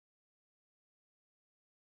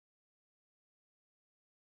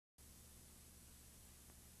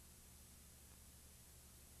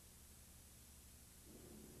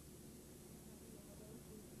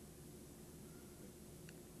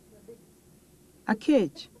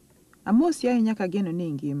Akech, amos ya nyaka geno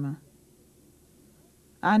ni ngima.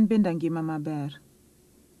 An benda ngima maber.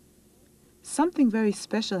 Something very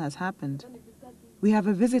special has happened. We have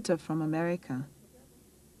a visitor from America.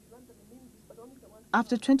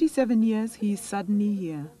 After 27 years, he is suddenly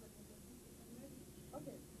here.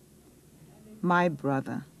 My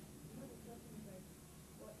brother.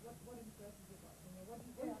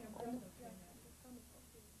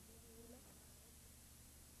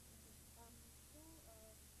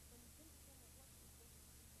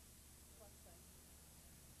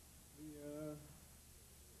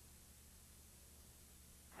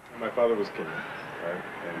 My father was Kenyan, right?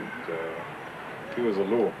 And he was a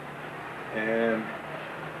Luo. And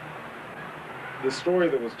the story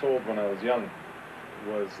that was told when I was young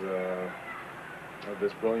was of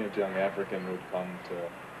this brilliant young African who'd come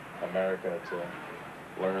to America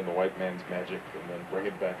to learn the white man's magic and then bring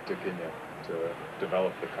it back to Kenya to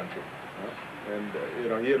develop the country. And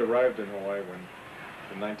he had arrived in Hawaii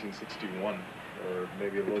in 1961, or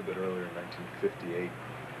maybe a little bit earlier, in 1958.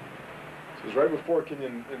 It was right before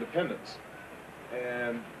Kenyan independence,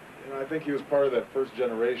 and I think he was part of that first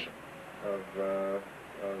generation of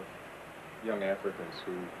young Africans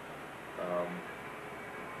who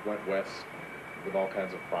went west with all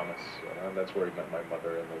kinds of promise. And that's where he met my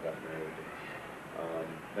mother, and they got married.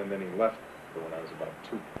 And then he left when I was about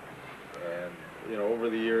 2. And over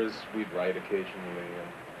the years, we'd write occasionally, and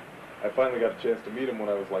I finally got a chance to meet him when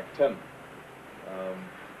I was like 10.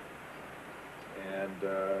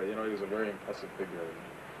 He was a very impressive figure,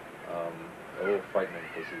 and a little frightening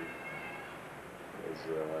because he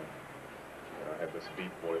had this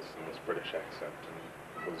deep voice and this British accent,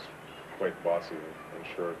 and was quite bossy and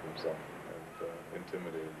sure of himself and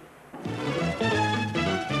intimidating.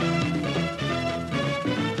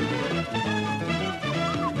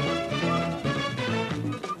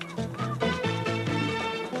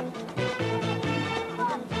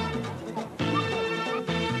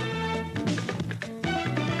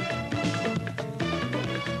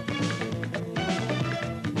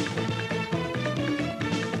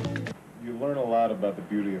 Learn a lot about the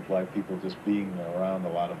beauty of black people just being around a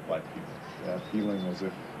lot of black people, feeling as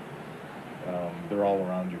if they're all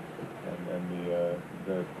around you, and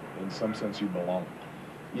that in some sense you belong.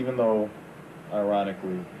 Even though,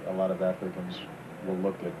 ironically, a lot of Africans will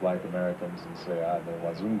look at black Americans and say, they're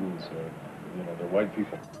Wazungus, or they're white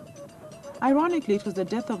people. Ironically, it was the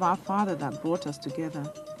death of our father that brought us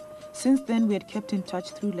together. Since then, we had kept in touch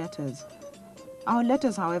through letters. Our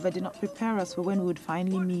letters, however, did not prepare us for when we would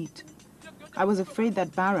finally meet. I was afraid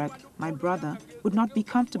that Barak, my brother, would not be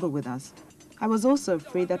comfortable with us. I was also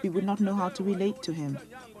afraid that we would not know how to relate to him.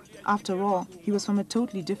 After all, he was from a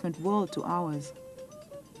totally different world to ours.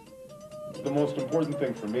 The most important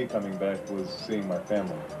thing for me coming back was seeing my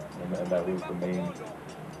family, and that was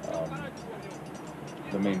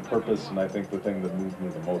the main purpose, and I think the thing that moved me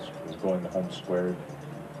the most was going to Home Squared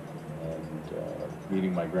and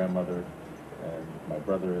meeting my grandmother and my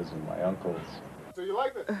brothers and my uncles. So you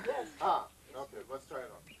like this? Yes. Okay, let's try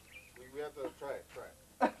it on. We have to try it.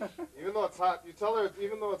 Even though it's hot, you tell her,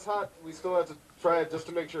 even though it's hot, we still have to try it just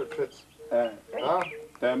to make sure it fits. It's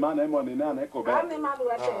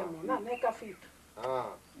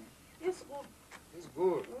good. It's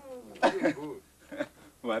good. It's good.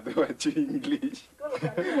 What do you English?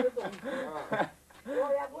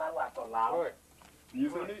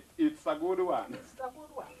 Usually, it's a good one. It's a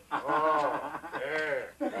good one. Oh,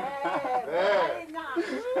 there. There.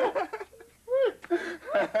 It's good.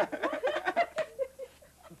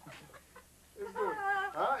 It's good.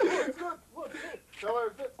 Tell her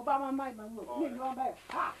it fits.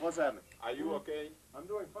 What's happening? Are you okay? I'm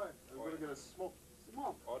doing fine. I'm going to get a smoke.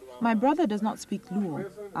 My brother does not speak Luo,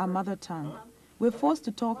 our mother tongue. We're forced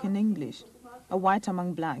to talk in English. A white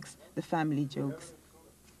among blacks, the family jokes.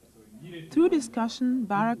 Through discussion,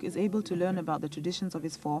 Barak is able to learn about the traditions of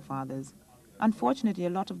his forefathers. Unfortunately, a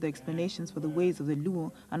lot of the explanations for the ways of the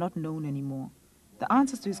Luo are not known anymore. The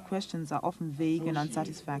answers to his questions are often vague and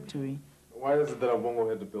unsatisfactory. Why is it that Obongo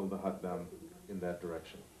had to build the hut down in that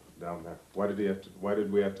direction, down there? Why did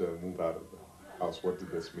we have to move out of the house? What did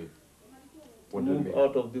this mean? What did it mean?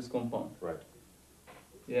 Out of this compound. Right.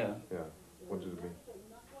 Yeah. Yeah. What did it mean?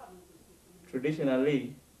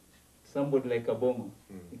 Traditionally, somebody like Obongo,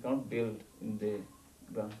 he can't build in the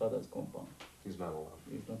grandfather's compound. He's not allowed.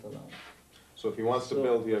 He's not allowed. So if he wants to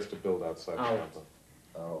build, he has to build outside the compound.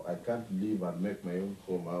 I can't live and make my own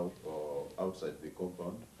home out or outside the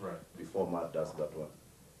compound before Ma does that one.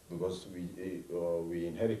 Because we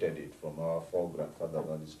inherited it from our four-grandfathers,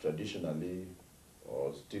 and it's traditionally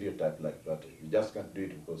or stereotype like that. You just can't do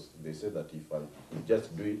it because they say that if I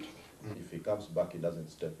just do it, If he comes back, he doesn't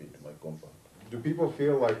step into my compound. Do people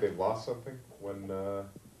feel like they've lost something when,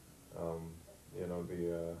 you know,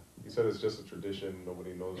 you said it's just a tradition,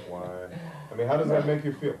 nobody knows why. I mean, how does that make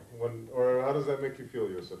you feel? Or how does that make you feel,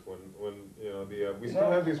 Yusuf, when you know, we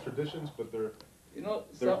still have these traditions, but they're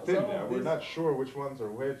thin now. We're not sure which ones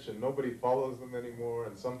are which, and nobody follows them anymore,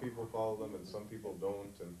 and some people follow them and some people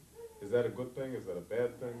don't. And is that a good thing? Is that a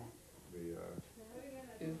bad thing?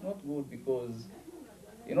 It's not good because,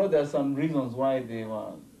 you know, there are some reasons why they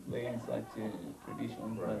were laying such a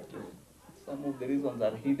tradition, right. but some of the reasons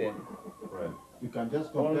are hidden. Right. You can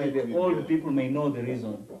just Only the old people may know the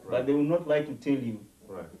reason, right. but they will not like to tell you.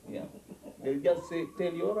 Right. Yeah. They'll just say,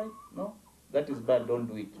 tell you, all right, no, that is bad, don't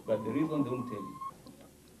do it. But the reason they won't tell you.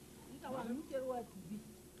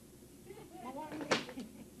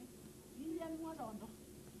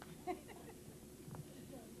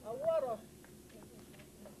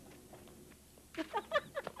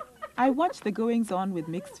 I watch the goings-on with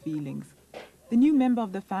mixed feelings. The new member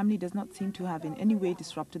of the family does not seem to have in any way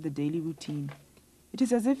disrupted the daily routine. It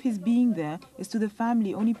is as if his being there is to the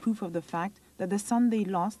family only proof of the fact that the son they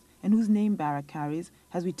lost and whose name Barak carries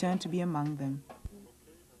has returned to be among them.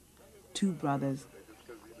 Two brothers.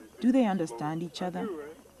 Do they understand each other?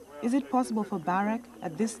 Is it possible for Barak,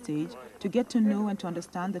 at this stage, to get to know and to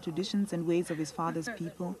understand the traditions and ways of his father's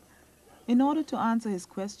people? In order to answer his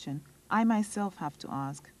question, I myself have to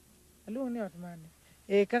ask.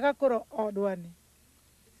 Kaka koro odwani.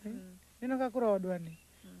 Ino kaka koro odwani.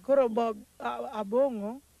 Koro Bob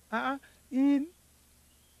abongo, in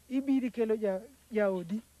ibiri kelo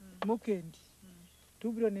jaodi mokendi.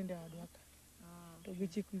 Tubiro ninde odwaka. To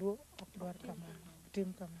gichik luo okdwar kamano,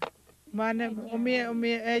 tim kamano. Mane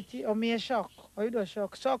omiye shock, oyudo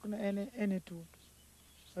shock. Shock no ene tu.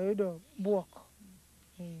 Oyudo buok.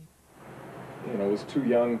 You know, I was too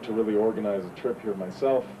young to really organize a trip here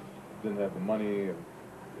myself. Didn't have the money and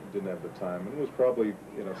didn't have the time, and was probably,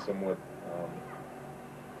 you know, somewhat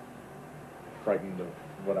frightened of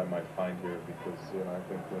what I might find here, because, you know, I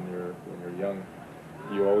think when you're young,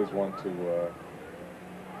 you always want to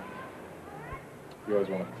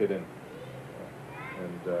fit in,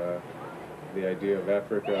 and the idea of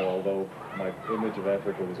Africa, although my image of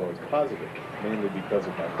Africa was always positive, mainly because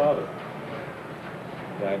of my father,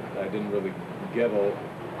 I didn't really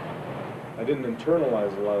I didn't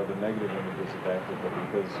internalize a lot of the negative images of Africa,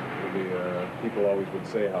 because people always would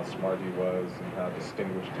say how smart he was and how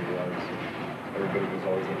distinguished he was. And everybody was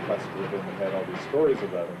always impressed with him and had all these stories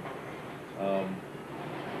about him.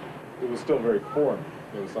 It was still very foreign.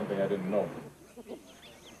 It was something I didn't know.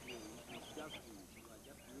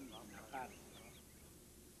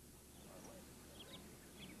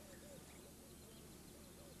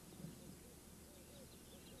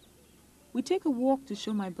 We take a walk to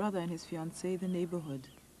show my brother and his fiancée the neighborhood.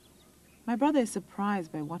 My brother is surprised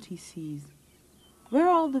by what he sees. Where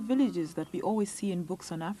are all the villages that we always see in books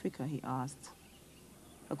on Africa, he asks.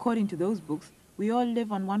 According to those books, we all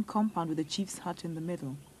live on one compound with a chief's hut in the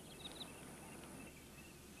middle.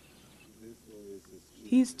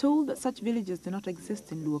 He is told that such villages do not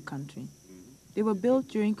exist in Luo country. They were built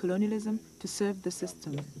during colonialism to serve the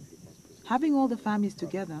system. Having all the families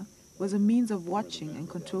together was a means of watching and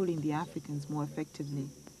controlling the Africans more effectively.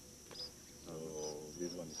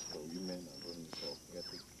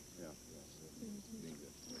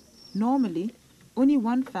 Normally, only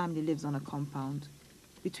one family lives on a compound.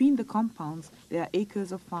 Between the compounds, there are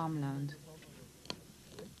acres of farmland.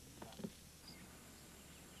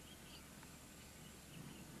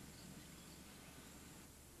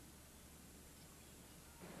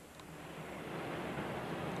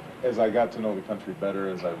 As I got to know the country better,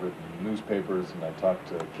 as I've written newspapers and I talked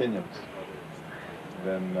to Kenyans,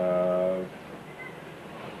 then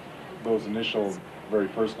those initial, very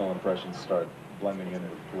personal impressions start blending in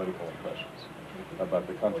with political impressions about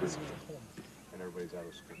the country. And everybody's out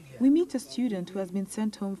of school. We meet a student who has been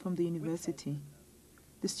sent home from the university.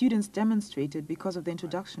 The students demonstrated because of the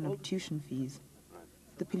introduction of tuition fees.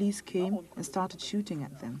 The police came and started shooting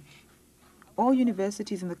at them. All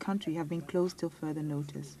universities in the country have been closed till further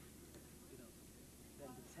notice.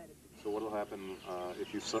 So what will happen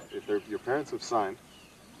if your parents have signed,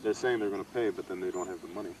 they're saying they're going to pay, but then they don't have the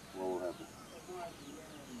money? What will happen?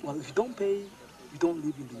 Well, if you don't pay, you don't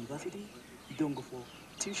live in the university, you don't go for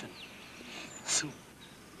tuition. So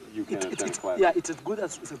you can't attend class. Yeah, it's as good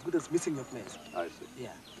as missing your place. I see. Yeah.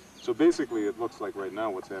 So basically, it looks like right now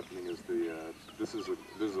what's happening is this is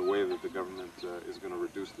a way that the government is going to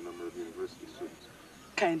reduce the number of university students.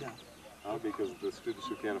 Kinda. Because the students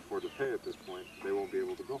who can't afford to pay at this point, they won't be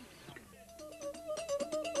able to go.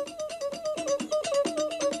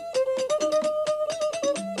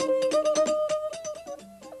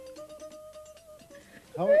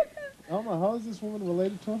 how is this woman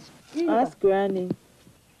related to us? Ask Granny.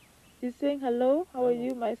 She's saying hello. How are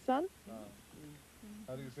you, my son?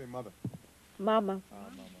 How do you say mother? Mama.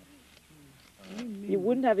 Mama. You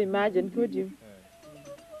wouldn't have imagined, could you?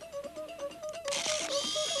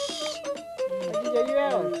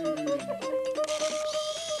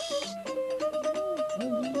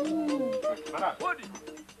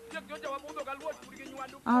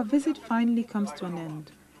 Our visit finally comes to an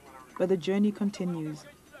end, but the journey continues.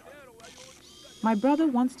 My brother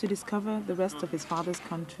wants to discover the rest of his father's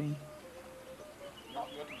country.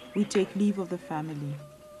 We take leave of the family.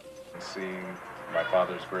 Seeing my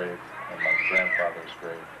father's grave and my grandfather's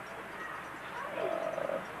grave,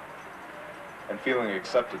 and feeling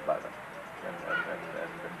accepted by them and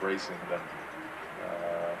embracing them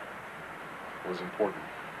was important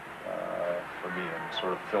for me, and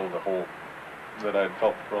sort of filled a hole that I'd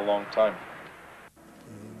felt for a long time.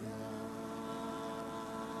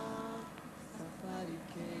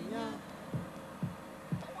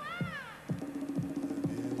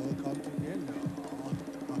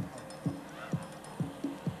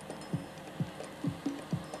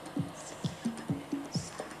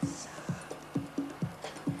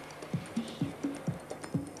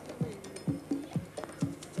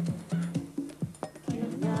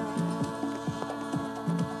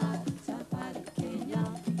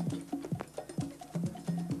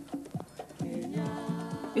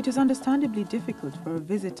 It is understandably difficult for a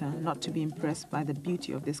visitor not to be impressed by the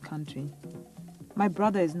beauty of this country. My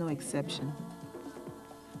brother is no exception.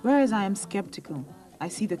 Whereas I am skeptical, I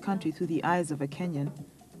see the country through the eyes of a Kenyan,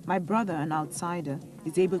 my brother, an outsider,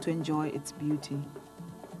 is able to enjoy its beauty.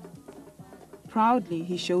 Proudly,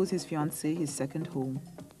 he shows his fiancée his second home.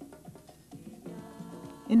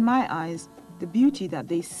 In my eyes, the beauty that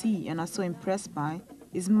they see and are so impressed by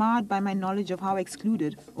is marred by my knowledge of how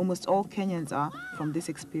excluded almost all Kenyans are from this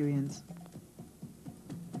experience.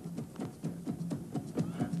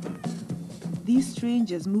 These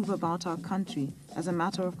strangers move about our country as a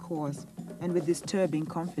matter of course and with disturbing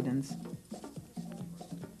confidence.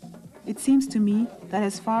 It seems to me that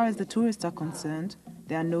as far as the tourists are concerned,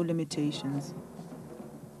 there are no limitations.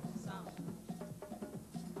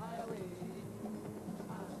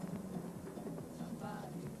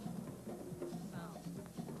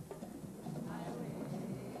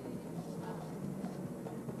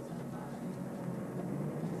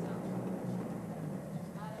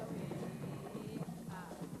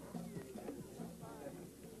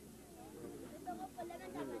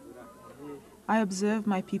 I observe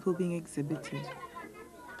my people being exhibited,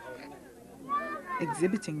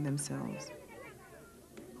 exhibiting themselves.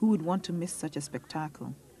 Who would want to miss such a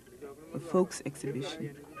spectacle? A folks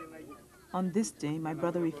exhibition. On this day, my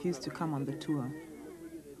brother refused to come on the tour.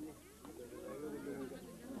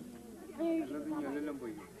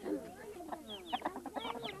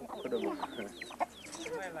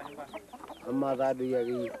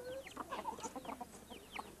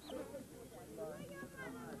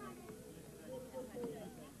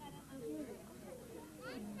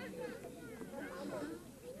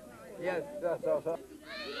 Yes, that's also.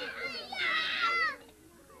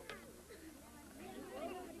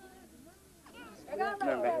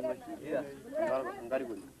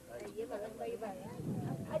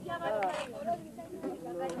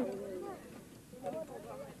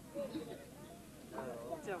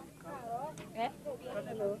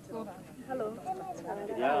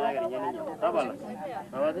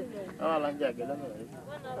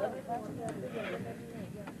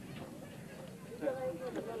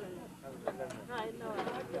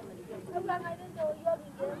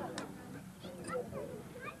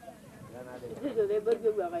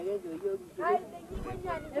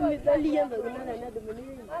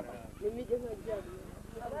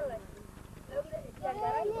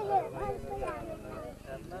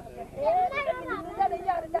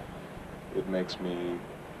 It makes me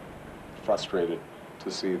frustrated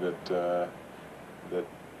to see that that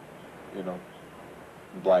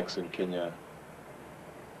blacks in Kenya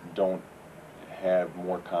don't have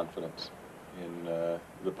more confidence in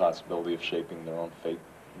the possibility of shaping their own fate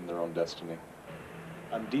and their own destiny.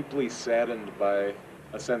 I'm deeply saddened by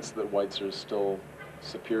a sense that whites are still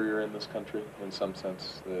superior in this country, in some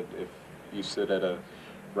sense, that if you sit at a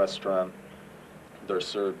restaurant, they're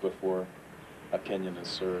served before a Kenyan is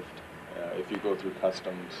served. If you go through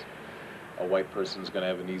customs, a white person's going to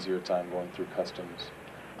have an easier time going through customs.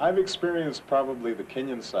 I've experienced probably the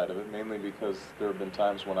Kenyan side of it, mainly because there have been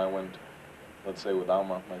times when I went, let's say with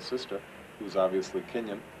Alma, my sister, who's obviously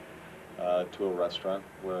Kenyan, to a restaurant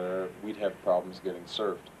where we'd have problems getting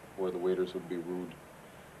served, where the waiters would be rude.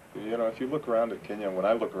 You know, if you look around at Kenya, when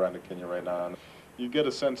I look around at Kenya right now, you get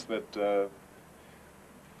a sense that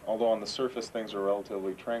although on the surface things are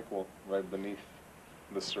relatively tranquil, right beneath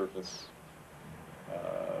the surface,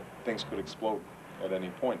 things could explode at any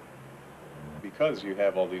point. Because you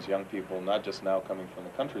have all these young people, not just now coming from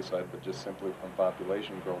the countryside, but just simply from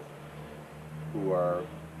population growth, who are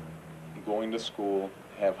going to school,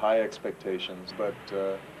 have high expectations, but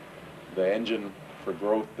the engine for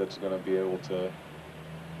growth that's going to be able to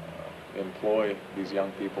employ these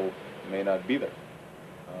young people may not be there.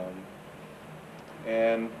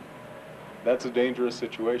 And that's a dangerous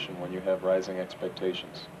situation when you have rising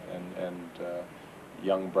expectations and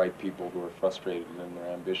young, bright people who are frustrated in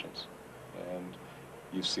their ambitions. And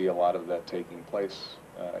you see a lot of that taking place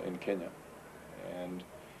in Kenya.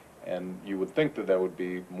 And you would think that that would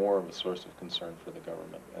be more of a source of concern for the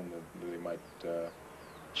government, and that they might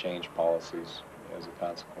change policies as a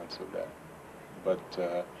consequence of that.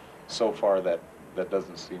 But so far that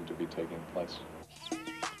doesn't seem to be taking place.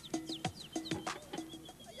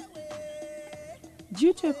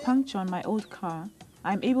 Due to a puncture on my old car,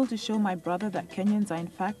 I am able to show my brother that Kenyans are in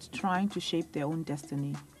fact trying to shape their own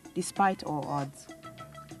destiny, despite all odds.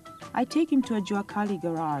 I take him to a Jua Kali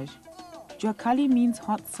garage. Jua Kali means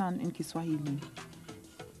hot sun in Kiswahili.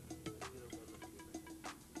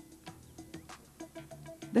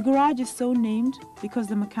 The garage is so named because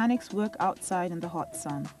the mechanics work outside in the hot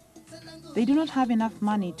sun. They do not have enough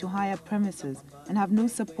money to hire premises and have no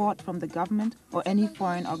support from the government or any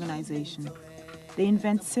foreign organization. They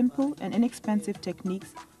invent simple and inexpensive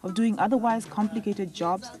techniques of doing otherwise complicated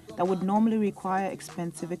jobs that would normally require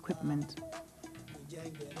expensive equipment.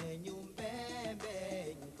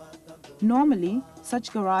 Normally,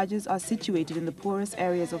 such garages are situated in the poorest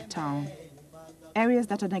areas of town, areas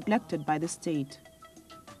that are neglected by the state.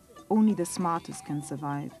 Only the smartest can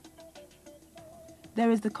survive.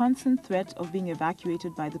 There is the constant threat of being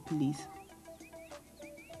evacuated by the police.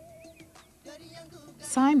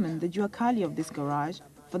 Simon, the Jua Kali of this garage,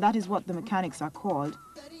 for that is what the mechanics are called,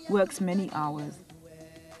 works many hours.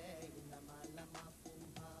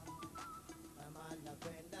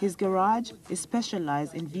 His garage is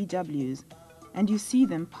specialized in VWs, and you see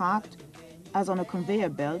them parked, as on a conveyor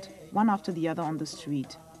belt, one after the other on the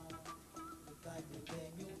street.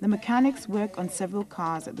 The mechanics work on several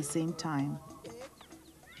cars at the same time.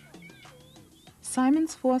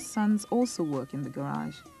 Simon's 4 sons also work in the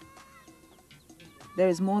garage. There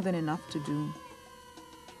is more than enough to do.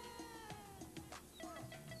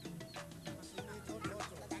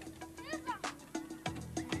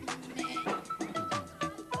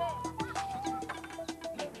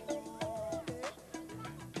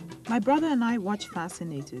 My brother and I watch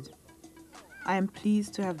fascinated. I am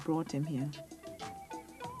pleased to have brought him here.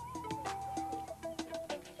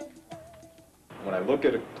 When I look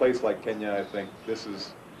at a place like Kenya, I think this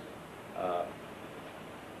is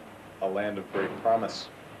a land of great promise,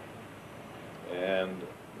 and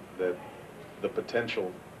that the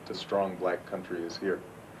potential to strong black country is here.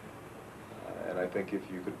 And I think if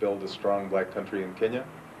you could build a strong black country in Kenya,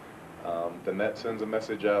 then that sends a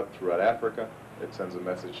message out throughout Africa. It sends a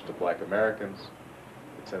message to black Americans.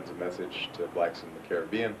 It sends a message to blacks in the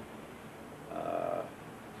Caribbean.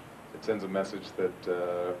 It sends a message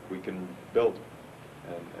that we can build.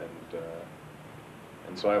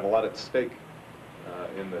 And so I have a lot at stake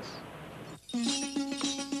in this.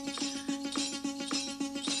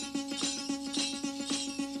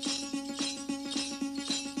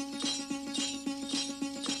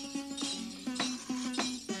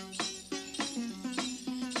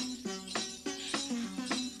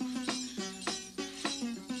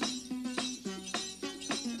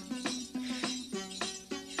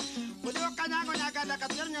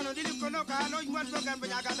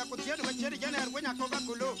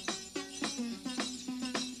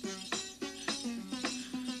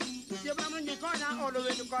 Siapa menjadi kau nak orang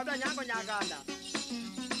itu kau dah nyangkut nyangkut.